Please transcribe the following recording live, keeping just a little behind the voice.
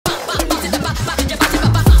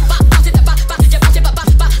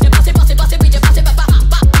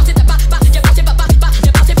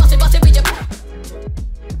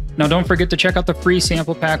don't forget to check out the free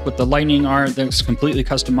sample pack with the lightning art that's completely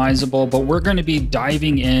customizable, but we're going to be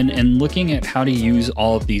diving in and looking at how to use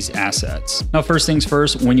all of these assets. Now, first things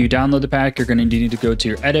first, when you download the pack, you're going to need to go to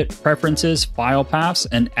your Edit, Preferences, File Paths,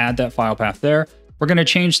 and add that file path there. We're going to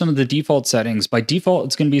change some of the default settings. By default,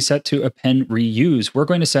 it's going to be set to append reuse. We're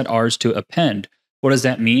going to set ours to append. What does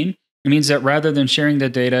that mean? It means that rather than sharing the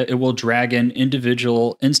data, it will drag in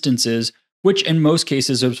individual instances, which in most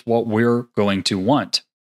cases is what we're going to want.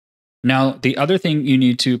 Now, the other thing you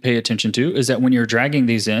need to pay attention to is that when you're dragging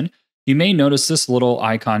these in, you may notice this little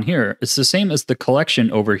icon here. It's the same as the collection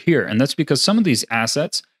over here. And that's because some of these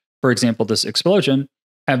assets, for example, this explosion,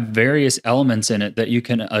 have various elements in it that you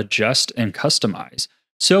can adjust and customize.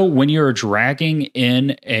 So when you're dragging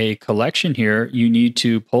in a collection here, you need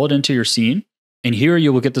to pull it into your scene. And here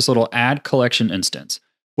you will get this little add collection instance.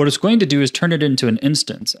 What it's going to do is turn it into an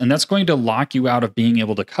instance, and that's going to lock you out of being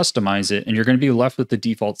able to customize it, and you're going to be left with the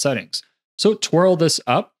default settings. So twirl this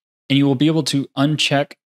up, and you will be able to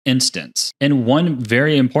uncheck instance. And one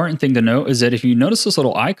very important thing to note is that if you notice this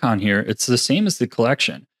little icon here, it's the same as the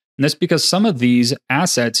collection. And that's because some of these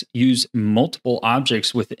assets use multiple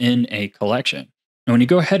objects within a collection. And when you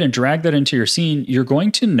go ahead and drag that into your scene, you're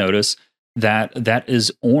going to notice that that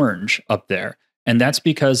is orange up there. And that's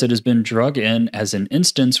because it has been drug in as an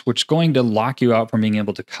instance, which is going to lock you out from being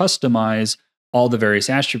able to customize all the various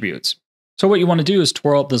attributes. So what you want to do is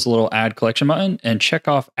twirl up this little add collection button and check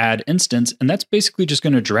off add instance. And that's basically just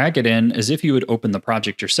going to drag it in as if you would open the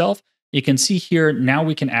project yourself. You can see here, now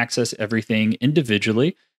we can access everything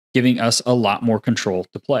individually, giving us a lot more control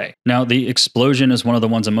to play. Now, the explosion is one of the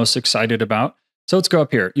ones I'm most excited about. So let's go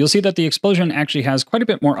up here. You'll see that the explosion actually has quite a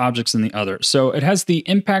bit more objects than the other. So it has the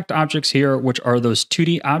impact objects here, which are those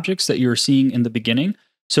 2D objects that you're seeing in the beginning.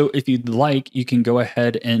 So if you'd like, you can go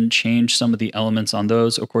ahead and change some of the elements on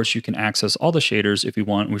those. Of course, you can access all the shaders if you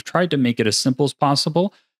want. We've tried to make it as simple as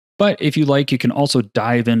possible. But if you like, you can also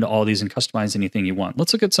dive into all these and customize anything you want.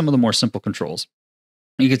 Let's look at some of the more simple controls.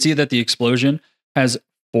 You can see that the explosion has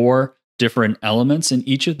 4 different elements, and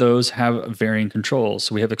each of those have varying controls.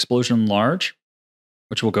 So we have explosion large,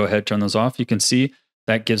 which we'll go ahead and turn those off. You can see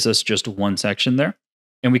that gives us just one section there.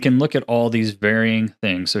 And we can look at all these varying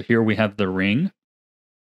things. So here we have the ring.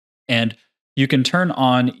 And you can turn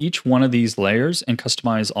on each one of these layers and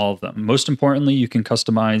customize all of them. Most importantly, you can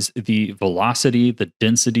customize the velocity, the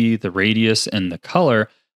density, the radius, and the color,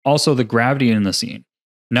 also the gravity in the scene.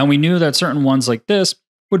 Now we knew that certain ones like this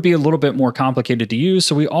would be a little bit more complicated to use.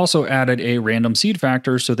 So we also added a random seed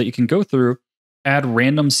factor so that you can go through, add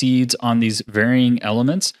random seeds on these varying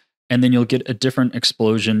elements, and then you'll get a different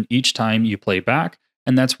explosion each time you play back.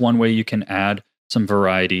 And that's one way you can add some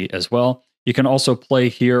variety as well. You can also play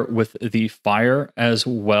here with the fire as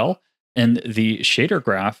well and the shader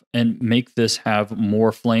graph and make this have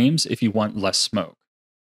more flames if you want less smoke.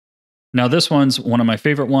 Now this one's one of my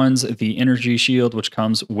favorite ones, the energy shield, which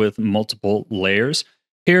comes with multiple layers.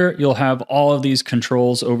 Here you'll have all of these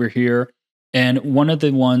controls over here. And one of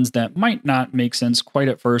the ones that might not make sense quite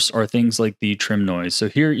at first are things like the trim noise. So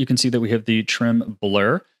here you can see that we have the trim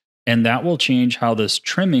blur, and that will change how this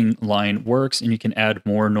trimming line works, and you can add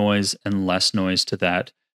more noise and less noise to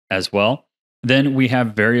that as well. Then we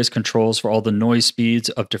have various controls for all the noise speeds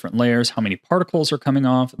of different layers, how many particles are coming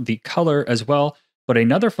off, the color as well. But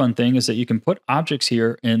another fun thing is that you can put objects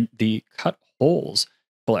here in the cut holes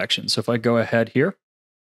collection. So if I go ahead here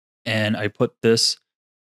and I put this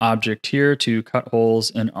object here to cut holes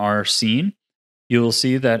in our scene, you'll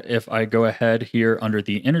see that if I go ahead here under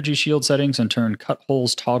the energy shield settings and turn cut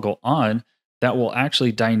holes toggle on, that will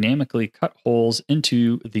actually dynamically cut holes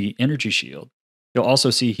into the energy shield. You'll also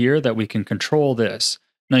see here that we can control this.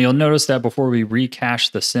 Now you'll notice that before we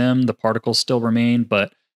recache the sim, the particles still remain,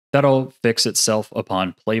 but that'll fix itself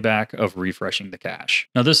upon playback of refreshing the cache.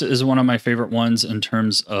 Now this is one of my favorite ones in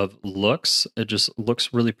terms of looks. It just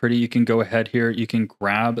looks really pretty. You can go ahead here, you can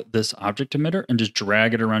grab this object emitter and just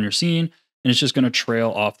drag it around your scene, and it's just going to trail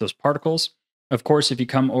off those particles. Of course, if you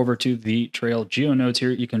come over to the trail geonodes here,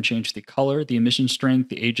 you can change the color, the emission strength,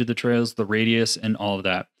 the age of the trails, the radius, and all of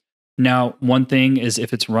that. Now, one thing is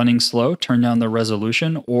if it's running slow, turn down the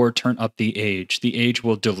resolution or turn up the age. The age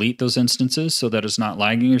will delete those instances so that it's not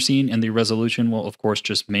lagging your scene, and the resolution will, of course,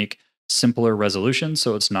 just make simpler resolution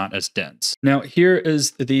so it's not as dense. Now, here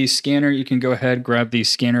is the scanner. You can go ahead, grab the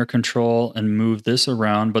scanner control and move this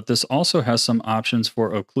around, but this also has some options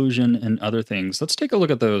for occlusion and other things. Let's take a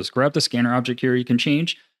look at those. Grab the scanner object here. You can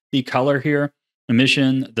change the color here,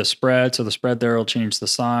 emission, the spread. So the spread there will change the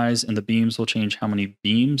size, and the beams will change how many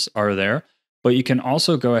beams are there. But you can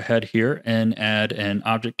also go ahead here and add an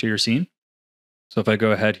object to your scene. So if I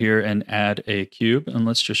go ahead here and add a cube, and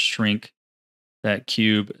let's just shrink that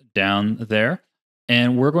cube down there.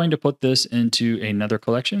 And we're going to put this into another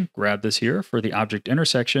collection. Grab this here for the object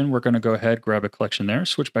intersection. We're going to go ahead, grab a collection there,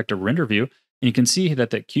 switch back to render view. And you can see that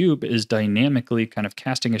that cube is dynamically kind of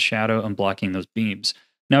casting a shadow and blocking those beams.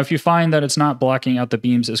 Now, if you find that it's not blocking out the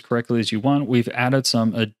beams as correctly as you want, we've added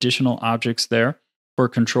some additional objects there for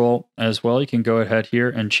control as well. You can go ahead here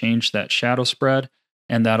and change that shadow spread,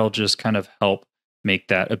 and that'll just kind of help make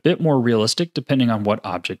that a bit more realistic depending on what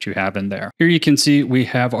object you have in there. Here you can see we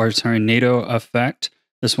have our tornado effect.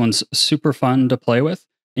 This one's super fun to play with.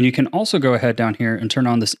 And you can also go ahead down here and turn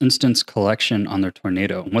on this instance collection on their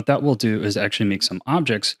tornado. And what that will do is actually make some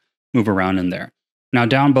objects move around in there. Now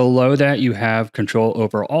down below that, you have control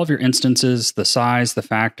over all of your instances, the size, the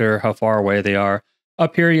factor, how far away they are.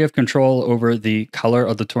 Up here, you have control over the color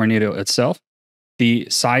of the tornado itself, the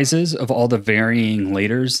sizes of all the varying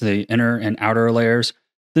layers, the inner and outer layers,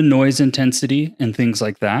 the noise intensity, and things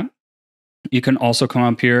like that. You can also come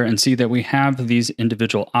up here and see that we have these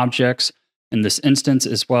individual objects in this instance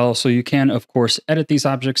as well. So you can, of course, edit these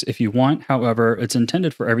objects if you want. However, it's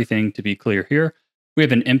intended for everything to be clear here. We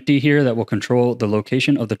have an empty here that will control the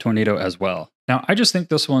location of the tornado as well. Now, I just think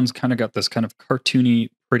this one's kind of got this kind of cartoony,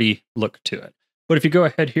 pretty look to it. But if you go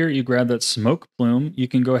ahead here, you grab that smoke plume, you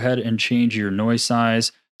can go ahead and change your noise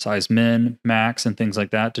size, size min, max, and things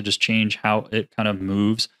like that to just change how it kind of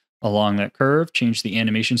moves along that curve. Change the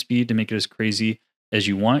animation speed to make it as crazy as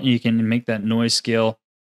you want. You can make that noise scale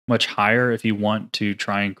much higher if you want to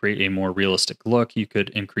try and create a more realistic look. You could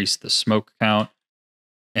increase the smoke count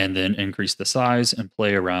and then increase the size and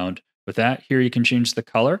play around with that. Here you can change the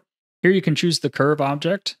color. Here you can choose the curve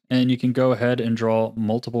object, and you can go ahead and draw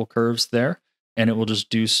multiple curves there, and it will just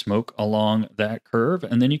do smoke along that curve.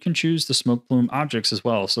 And then you can choose the smoke plume objects as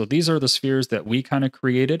well. So these are the spheres that we kind of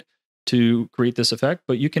created to create this effect,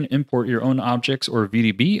 but you can import your own objects or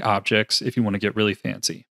VDB objects if you want to get really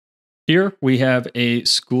fancy. Here we have a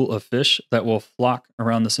school of fish that will flock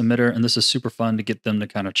around this emitter, and this is super fun to get them to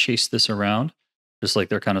kind of chase this around, just like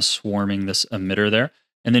they're kind of swarming this emitter there.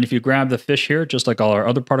 And then if you grab the fish here, just like all our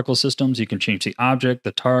other particle systems, you can change the object,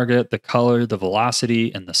 the target, the color, the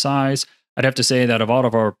velocity, and the size. I'd have to say that of all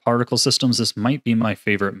of our particle systems, this might be my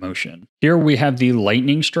favorite motion. Here we have the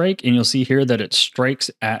lightning strike, and you'll see here that it strikes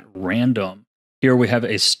at random. Here we have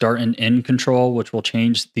a start and end control, which will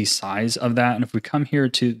change the size of that. And if we come here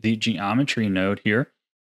to the geometry node here,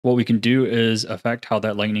 what we can do is affect how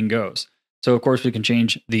that lightning goes. So of course we can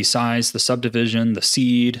change the size, the subdivision, the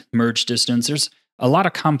seed, merge distance. There's a lot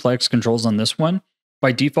of complex controls on this one.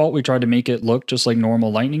 By default, we tried to make it look just like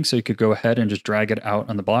normal lightning, so you could go ahead and just drag it out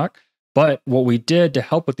on the block. But what we did to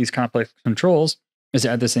help with these complex controls is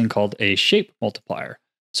add this thing called a shape multiplier.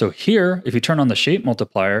 So here, if you turn on the shape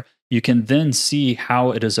multiplier, you can then see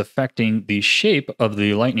how it is affecting the shape of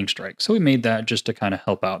the lightning strike. So we made that just to kind of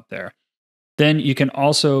help out there. Then you can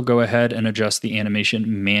also go ahead and adjust the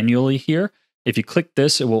animation manually here. If you click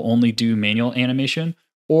this, it will only do manual animation.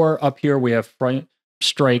 Or up here, we have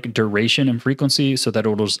strike duration and frequency so that it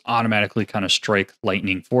will just automatically kind of strike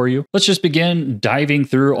lightning for you. Let's just begin diving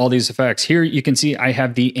through all these effects. Here you can see I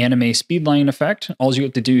have the anime speedline effect. All you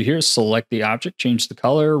have to do here is select the object, change the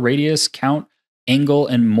color, radius, count, angle,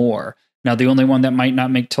 and more. Now the only one that might not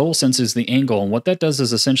make total sense is the angle. And what that does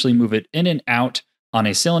is essentially move it in and out on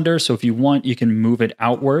a cylinder. So if you want, you can move it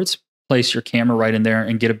outwards, place your camera right in there,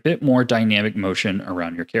 and get a bit more dynamic motion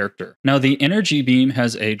around your character. Now the energy beam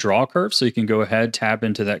has a draw curve, so you can go ahead, tab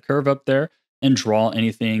into that curve up there, and draw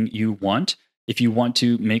anything you want. If you want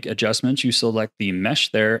to make adjustments, you select the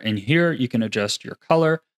mesh there, and here you can adjust your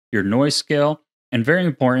color, your noise scale, and very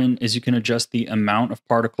important is you can adjust the amount of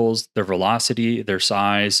particles, their velocity, their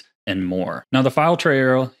size, and more. Now the file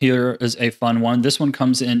tray here is a fun one. This one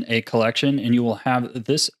comes in a collection, and you will have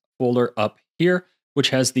this folder up here,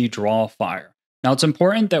 which has the draw fire. Now it's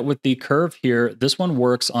important that with the curve here, this one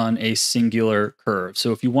works on a singular curve.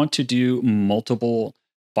 So if you want to do multiple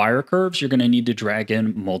fire curves, you're going to need to drag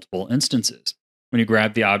in multiple instances. When you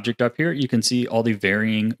grab the object up here, you can see all the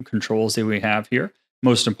varying controls that we have here.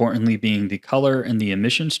 Most importantly being the color and the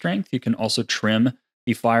emission strength. You can also trim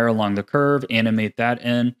the fire along the curve, animate that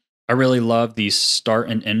in. I really love the start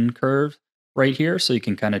and end curve right here. So you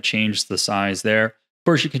can kind of change the size there. Of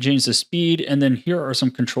course, you can change the speed, and then here are some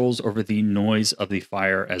controls over the noise of the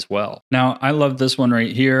fire as well. Now, I love this one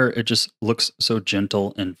right here. It just looks so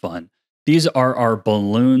gentle and fun. These are our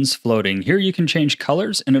balloons floating. Here you can change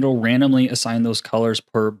colors, and it'll randomly assign those colors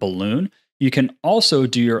per balloon. You can also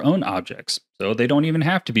do your own objects, so they don't even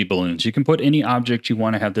have to be balloons. You can put any object you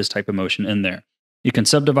want to have this type of motion in there. You can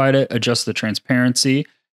subdivide it, adjust the transparency,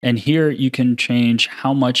 And here you can change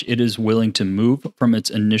how much it is willing to move from its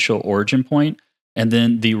initial origin point, and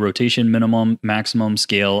then the rotation minimum, maximum,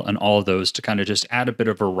 scale, and all of those to kind of just add a bit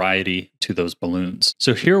of variety to those balloons.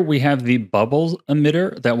 So here we have the bubble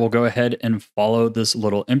emitter that will go ahead and follow this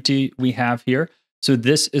little empty we have here. So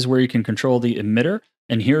this is where you can control the emitter,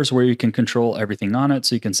 and here's where you can control everything on it.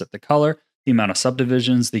 So you can set the color, the amount of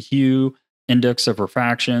subdivisions, the hue, index of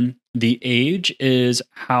refraction. The age is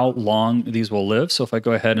how long these will live. So if I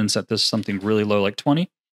go ahead and set this something really low, like 20,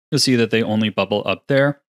 you'll see that they only bubble up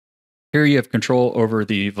there. Here you have control over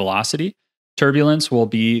the velocity. Turbulence will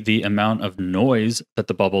be the amount of noise that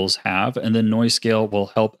the bubbles have, and then noise scale will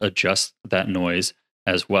help adjust that noise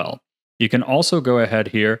as well. You can also go ahead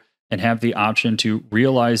here and have the option to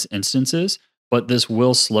realize instances, but this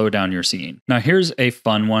will slow down your scene. Now here's a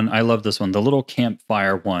fun one. I love this one, the little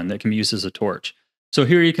campfire one that can be used as a torch. So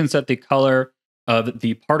here you can set the color of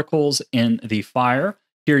the particles in the fire.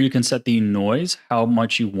 Here you can set the noise, how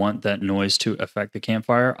much you want that noise to affect the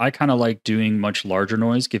campfire. I kind of like doing much larger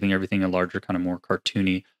noise, giving everything a larger, kind of more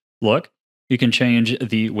cartoony look. You can change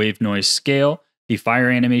the wave noise scale, the fire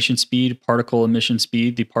animation speed, particle emission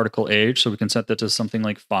speed, the particle age. So we can set that to something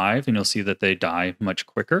like 5, and you'll see that they die much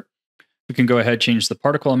quicker. We can go ahead, change the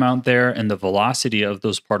particle amount there and the velocity of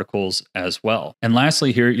those particles as well. And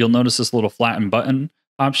lastly here, you'll notice this little flatten button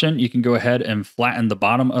option. You can go ahead and flatten the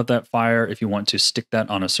bottom of that fire if you want to stick that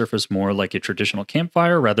on a surface more like a traditional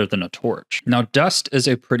campfire rather than a torch. Now, dust is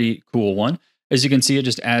a pretty cool one. As you can see, it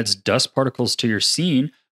just adds dust particles to your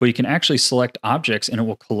scene, but you can actually select objects and it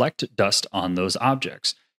will collect dust on those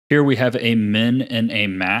objects. Here we have a min and a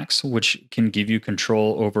max, which can give you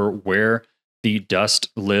control over where the dust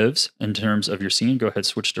lives in terms of your scene. Go ahead,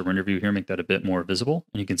 switch to render view here, make that a bit more visible.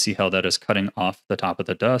 And you can see how that is cutting off the top of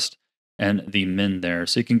the dust and the min there.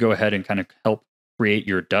 So you can go ahead and kind of help create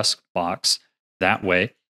your dust box that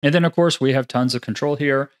way. And then of course we have tons of control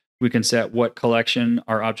here. We can set what collection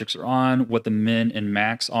our objects are on, what the min and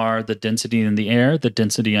max are, the density in the air, the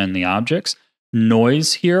density on the objects.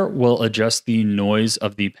 Noise here will adjust the noise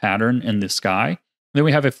of the pattern in the sky. Then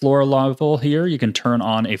we have a floor level here. You can turn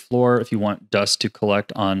on a floor if you want dust to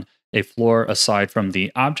collect on a floor aside from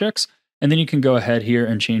the objects. And then you can go ahead here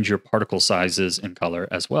and change your particle sizes and color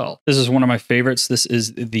as well. This is one of my favorites. This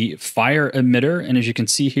is the fire emitter. And as you can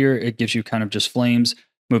see here, it gives you kind of just flames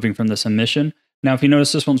moving from this emission. Now, if you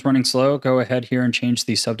notice this one's running slow, go ahead here and change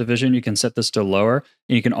the subdivision. You can set this to lower,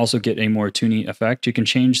 and you can also get a more toony effect. You can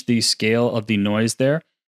change the scale of the noise there.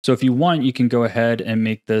 So if you want, you can go ahead and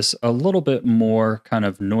make this a little bit more kind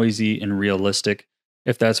of noisy and realistic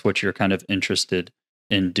if that's what you're kind of interested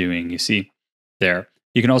in doing. You see there.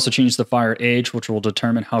 You can also change the fire age, which will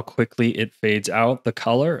determine how quickly it fades out, the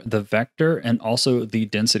color, the vector, and also the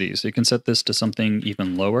density. So you can set this to something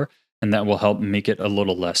even lower, and that will help make it a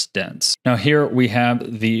little less dense. Now here we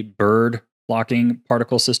have the bird blocking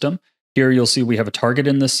particle system. Here you'll see we have a target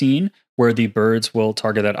in the scene where the birds will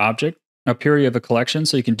target that object. Up here you have a collection,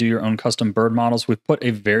 so you can do your own custom bird models. We've put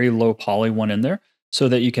a very low poly one in there so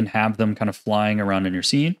that you can have them kind of flying around in your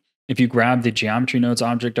scene. If you grab the geometry nodes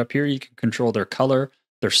object up here, you can control their color,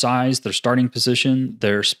 their size, their starting position,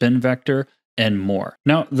 their spin vector, and more.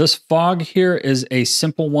 Now, this fog here is a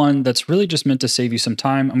simple one that's really just meant to save you some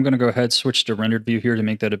time. I'm going to go ahead, switch to rendered view here to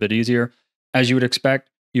make that a bit easier. As you would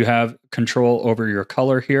expect, you have control over your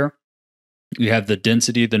color here. You have the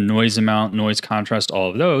density, the noise amount, noise contrast,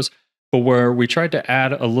 all of those. But where we tried to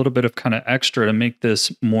add a little bit of kind of extra to make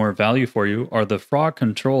this more value for you are the fog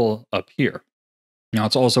control up here. Now,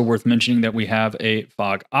 it's also worth mentioning that we have a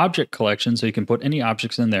fog object collection, so you can put any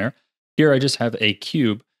objects in there. Here, I just have a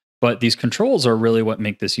cube, but these controls are really what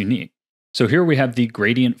make this unique. So here we have the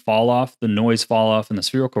gradient fall off, the noise fall off, and the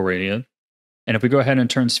spherical radius. And if we go ahead and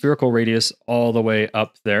turn spherical radius all the way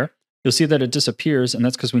up there, you'll see that it disappears, and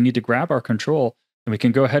that's because we need to grab our control, and we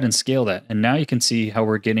can go ahead and scale that. And now you can see how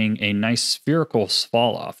we're getting a nice spherical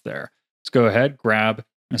fall off there. Let's go ahead, grab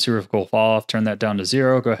a spherical fall off, turn that down to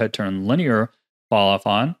 0, go ahead, turn linear fall off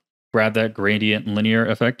on, grab that gradient linear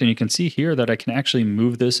effect, and you can see here that I can actually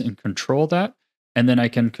move this and control that, and then I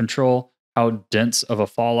can control how dense of a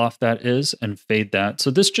fall off that is and fade that.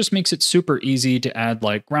 So this just makes it super easy to add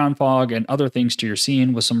like ground fog and other things to your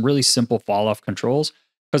scene with some really simple fall off controls,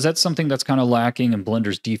 because that's something that's kind of lacking in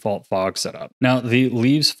Blender's default fog setup. Now, the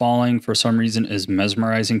leaves falling for some reason is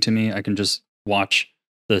mesmerizing to me. I can just watch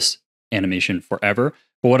this animation forever.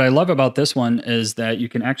 But what I love about this one is that you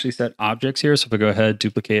can actually set objects here. So if I go ahead,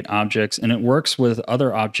 duplicate objects, and it works with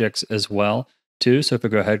other objects as well too. So if I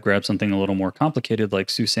go ahead, grab something a little more complicated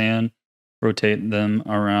like Susan, rotate them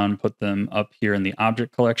around, put them up here in the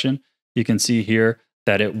object collection, you can see here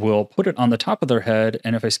that it will put it on the top of their head.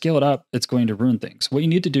 And if I scale it up, it's going to ruin things. What you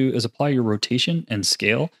need to do is apply your rotation and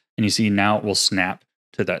scale. And you see now it will snap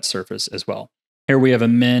to that surface as well. Here we have a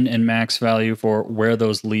min and max value for where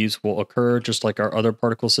those leaves will occur, just like our other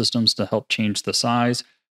particle systems to help change the size.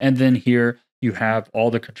 And then here you have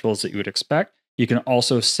all the controls that you would expect. You can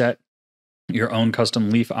also set your own custom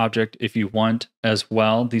leaf object if you want as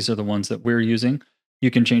well. These are the ones that we're using.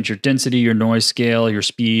 You can change your density, your noise scale, your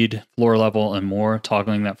speed, floor level, and more,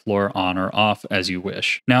 toggling that floor on or off as you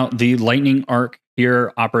wish. Now, the lightning arc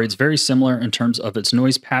here operates very similar in terms of its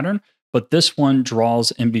noise pattern, but this one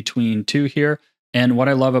draws in between two here. And what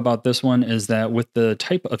I love about this one is that with the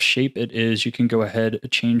type of shape it is, you can go ahead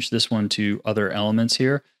and change this one to other elements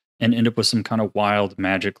here and end up with some kind of wild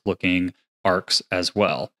magic looking arcs as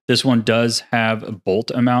well. This one does have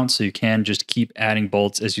bolt amounts, so you can just keep adding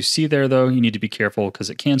bolts. As you see there though, you need to be careful because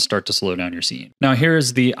it can start to slow down your scene. Now here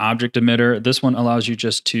is the object emitter. This one allows you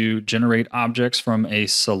just to generate objects from a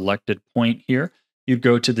selected point here. You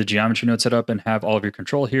go to the geometry node setup and have all of your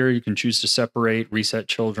control here. You can choose to separate, reset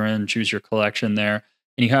children, choose your collection there,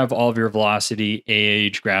 and you have all of your velocity,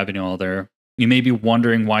 age, gravity, all there. You may be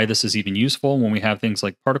wondering why this is even useful when we have things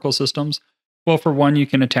like particle systems. Well, for one, you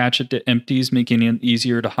can attach it to empties, making it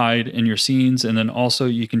easier to hide in your scenes. And then also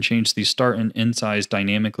you can change the start and end size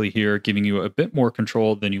dynamically here, giving you a bit more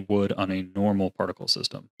control than you would on a normal particle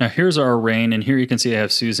system. Now here's our rain, and here you can see I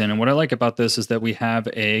have Susan. And what I like about this is that we have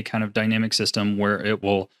a kind of dynamic system where it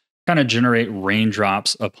will kind of generate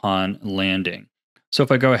raindrops upon landing. So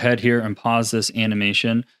if I go ahead here and pause this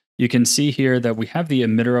animation, you can see here that we have the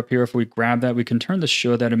emitter up here. If we grab that, we can turn the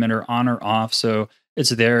show that emitter on or off. So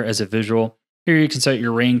it's there as a visual. Here you can set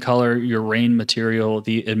your rain color, your rain material,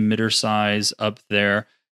 the emitter size up there.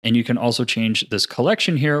 And you can also change this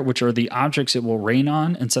collection here, which are the objects it will rain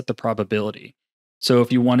on, and set the probability. So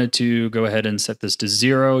if you wanted to go ahead and set this to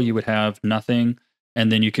 0, you would have nothing.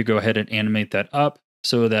 And then you could go ahead and animate that up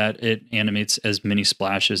so that it animates as many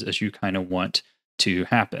splashes as you kind of want to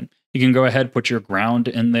happen. You can go ahead, put your ground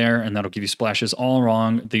in there, and that'll give you splashes all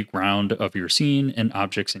along the ground of your scene and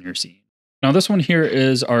objects in your scene. Now this one here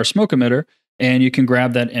is our smoke emitter. And you can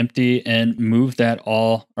grab that empty and move that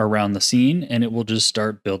all around the scene, and it will just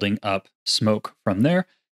start building up smoke from there.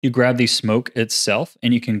 You grab the smoke itself,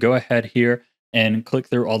 and you can go ahead here and click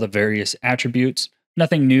through all the various attributes.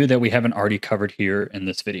 Nothing new that we haven't already covered here in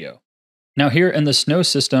this video. Now here in the snow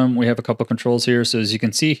system, we have a couple controls here. So as you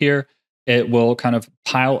can see here, it will kind of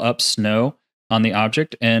pile up snow on the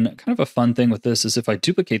object. And kind of a fun thing with this is if I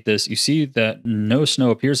duplicate this, you see that no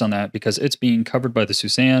snow appears on that because it's being covered by the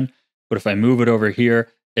Suzanne. But if I move it over here,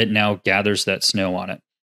 it now gathers that snow on it.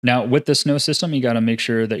 Now with the snow system, you got to make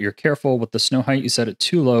sure that you're careful with the snow height. You set it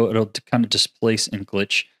too low, it'll kind of displace and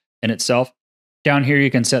glitch in itself. Down here,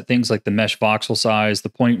 you can set things like the mesh voxel size, the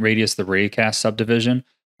point radius, the raycast subdivision.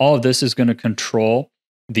 All of this is going to control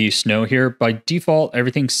the snow here. By default,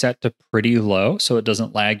 everything's set to pretty low, so it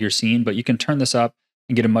doesn't lag your scene, but you can turn this up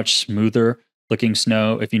and get a much smoother looking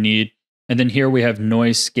snow if you need. And then here we have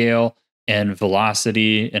noise scale and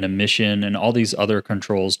velocity and emission and all these other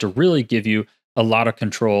controls to really give you a lot of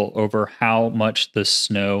control over how much the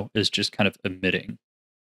snow is just kind of emitting.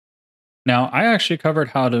 Now, I actually covered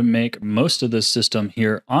how to make most of this system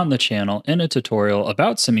here on the channel in a tutorial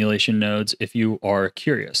about simulation nodes if you are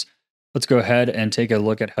curious. Let's go ahead and take a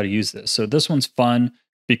look at how to use this. So this one's fun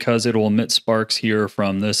because it will emit sparks here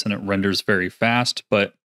from this and it renders very fast,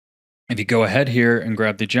 but if you go ahead here and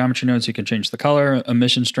grab the geometry nodes, you can change the color,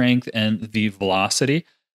 emission strength, and the velocity.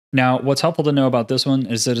 Now, what's helpful to know about this one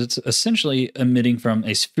is that it's essentially emitting from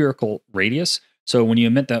a spherical radius. So when you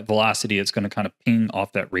emit that velocity, it's going to kind of ping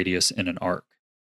off that radius in an arc.